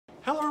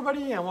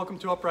everybody, and welcome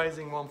to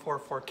Uprising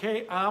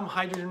 144K. I'm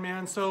Hydrogen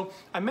Man. So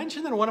I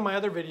mentioned in one of my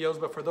other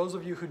videos, but for those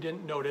of you who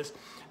didn't notice,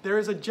 there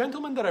is a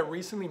gentleman that I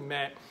recently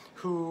met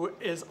who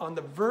is on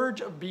the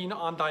verge of being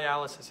on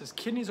dialysis. His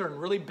kidneys are in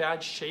really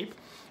bad shape,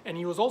 and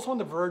he was also on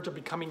the verge of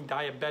becoming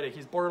diabetic.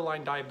 He's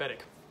borderline diabetic.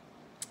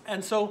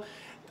 And so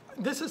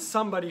this is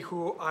somebody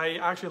who I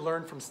actually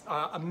learned from,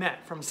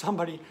 met from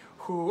somebody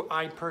who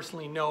I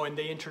personally know, and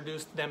they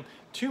introduced them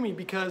to me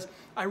because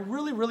I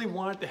really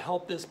wanted to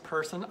help this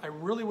person. I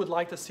really would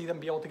like to see them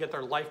be able to get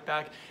their life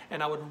back,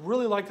 and I would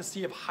really like to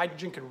see if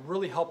hydrogen could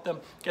really help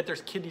them get their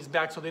kidneys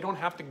back so they don't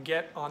have to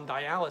get on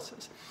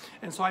dialysis.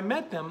 And so I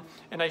met them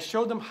and I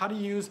showed them how to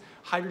use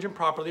hydrogen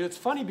properly. It's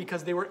funny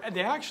because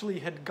they actually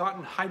had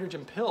gotten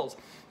hydrogen pills,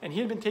 and he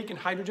had been taking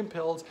hydrogen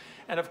pills,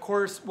 and of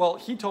course, well,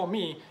 he told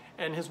me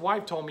and his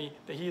wife told me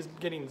that he is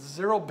getting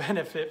zero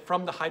benefit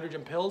from the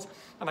hydrogen pills.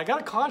 And I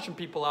gotta caution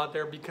people out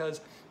there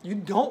because you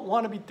don't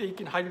want to be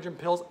taking hydrogen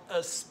pills,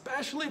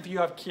 especially if you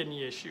have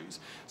kidney issues.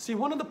 See,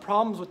 one of the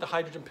problems with the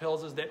hydrogen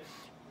pills is that,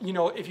 you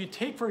know, if you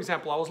take, for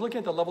example, I was looking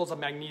at the levels of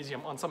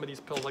magnesium on some of these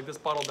pills, like this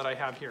bottle that I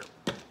have here.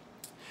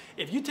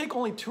 If you take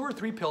only 2 or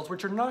 3 pills,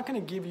 which are not going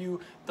to give you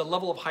the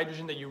level of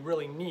hydrogen that you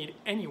really need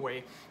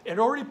anyway, it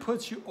already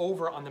puts you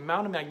over on the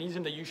amount of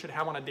magnesium that you should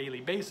have on a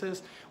daily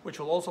basis, which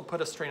will also put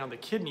a strain on the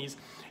kidneys.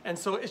 And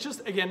so it's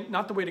just, again,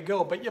 not the way to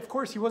go. But of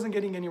course, he wasn't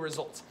getting any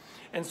results.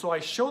 And so I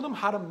showed him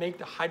how to make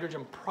the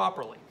hydrogen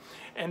properly.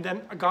 And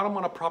then I got him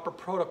on a proper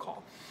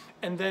protocol.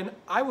 And then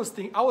I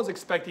was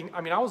expecting,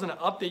 I mean, I was going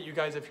to update you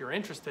guys if you're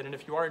interested. And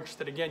if you are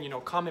interested, again, you know,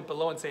 comment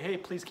below and say, hey,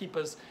 please keep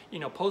us, you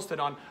know,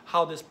 posted on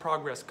how this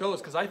progress goes.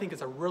 Because I think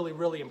it's a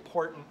really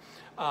important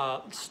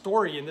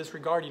story in this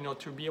regard, you know,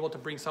 to be able to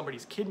bring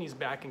somebody's kidneys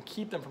back and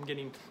keep them from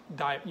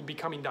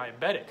becoming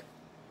diabetic.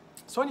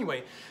 So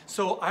anyway,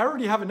 so I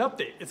already have an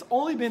update. It's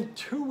only been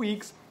 2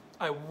 weeks.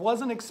 I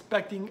wasn't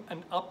expecting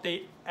an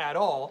update at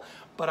all,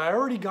 but I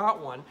already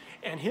got one.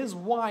 And his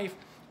wife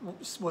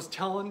was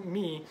telling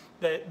me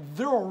that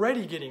they're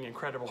already getting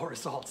incredible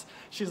results.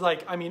 She's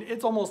like, I mean,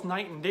 it's almost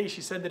night and day.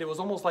 She said that it was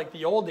almost like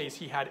the old days.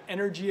 He had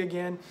energy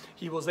again.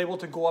 He was able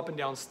to go up and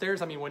down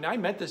stairs. I mean, when I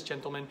met this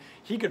gentleman,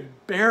 he could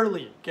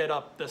barely get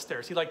up the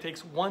stairs. He like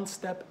takes 1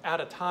 step at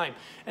a time.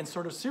 And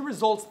sort of see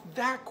results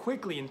that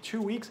quickly in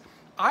 2 weeks,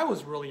 I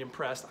was really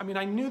impressed. I mean,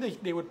 I knew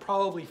that they would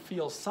probably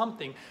feel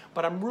something,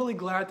 but I'm really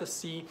glad to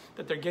see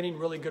that they're getting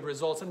really good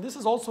results. And this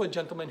is also a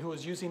gentleman who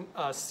was using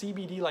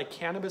CBD, like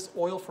cannabis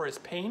oil, for his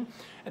pain.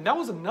 And that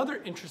was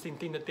another interesting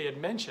thing that they had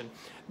mentioned,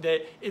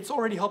 that it's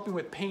already helping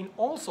with pain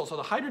also. So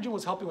the hydrogen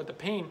was helping with the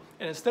pain,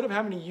 and instead of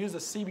having to use the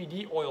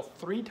CBD oil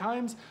 3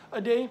 times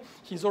a day,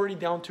 he's already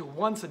down to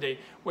once a day,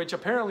 which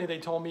apparently they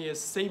told me is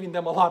saving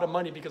them a lot of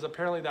money because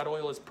apparently that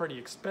oil is pretty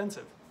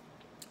expensive.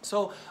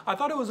 So I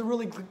thought it was a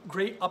really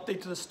great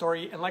update to the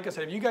story. And like I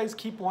said, if you guys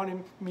keep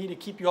wanting me to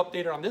keep you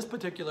updated on this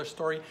particular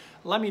story,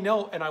 let me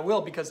know, and I will,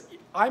 because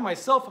I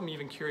myself am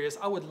even curious.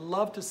 I would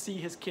love to see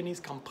his kidneys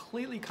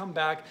completely come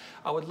back.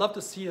 I would love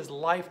to see his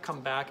life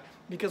come back,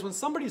 because when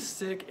somebody's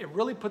sick, it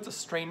really puts a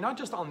strain, not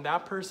just on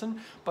that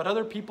person, but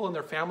other people in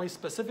their family,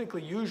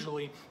 specifically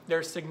usually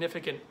their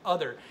significant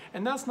other.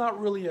 And that's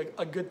not really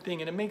a good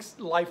thing, and it makes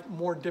life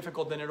more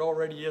difficult than it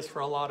already is for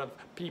a lot of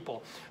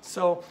people.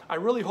 So I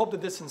really hope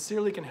that this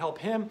sincerely can help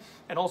him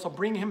and also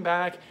bring him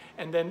back,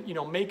 and then, you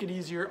know, make it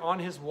easier on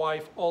his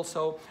wife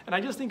also. And I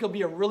just think it'll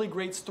be a really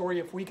great story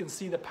if we can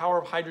see the power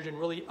of hydrogen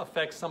really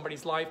affect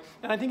somebody's life.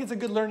 And I think it's a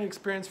good learning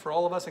experience for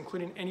all of us,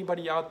 including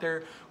anybody out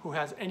there who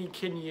has any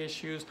kidney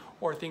issues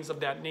or things of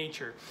that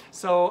nature.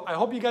 So I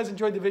hope you guys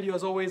enjoyed the video.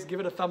 As always, give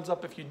it a thumbs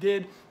up if you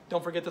did.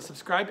 Don't forget to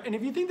subscribe. And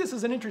if you think this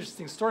is an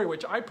interesting story,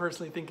 which I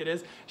personally think it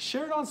is,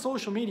 share it on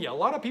social media. A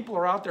lot of people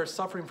are out there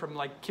suffering from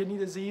like kidney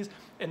disease,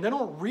 and they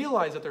don't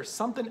realize that there's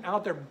something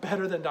out there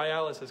better than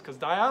dialysis, because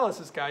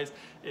dialysis, guys,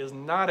 is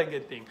not a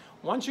good thing.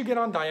 Once you get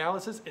on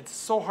dialysis, it's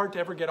so hard to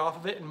ever get off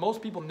of it, and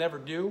most people never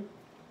do,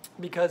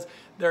 because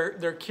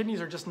their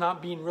kidneys are just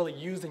not being really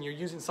used, and you're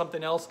using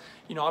something else,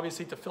 you know,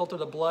 obviously to filter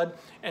the blood,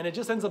 and it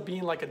just ends up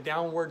being like a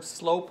downward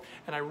slope.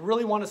 And I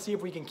really want to see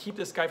if we can keep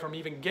this guy from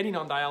even getting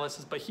on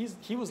dialysis, but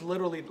he was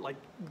literally like,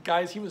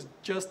 guys, he was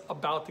just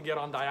about to get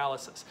on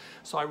dialysis.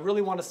 So I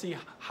really want to see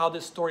how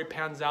this story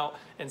pans out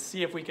and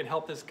see if we can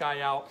help this guy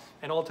out,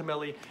 and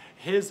ultimately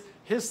his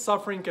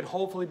suffering can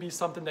hopefully be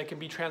something that can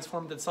be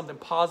transformed into something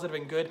positive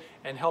and good,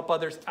 and help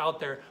others out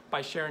there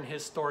by sharing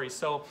his story.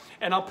 So,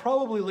 and I'll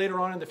probably later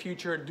on in the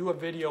future do a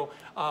video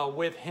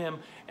with him,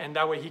 and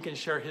that way he can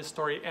share his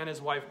story, and his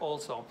wife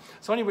also.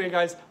 So anyway,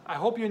 guys, I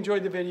hope you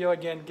enjoyed the video.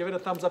 Again, give it a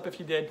thumbs up if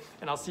you did,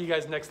 and I'll see you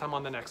guys next time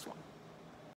on the next one.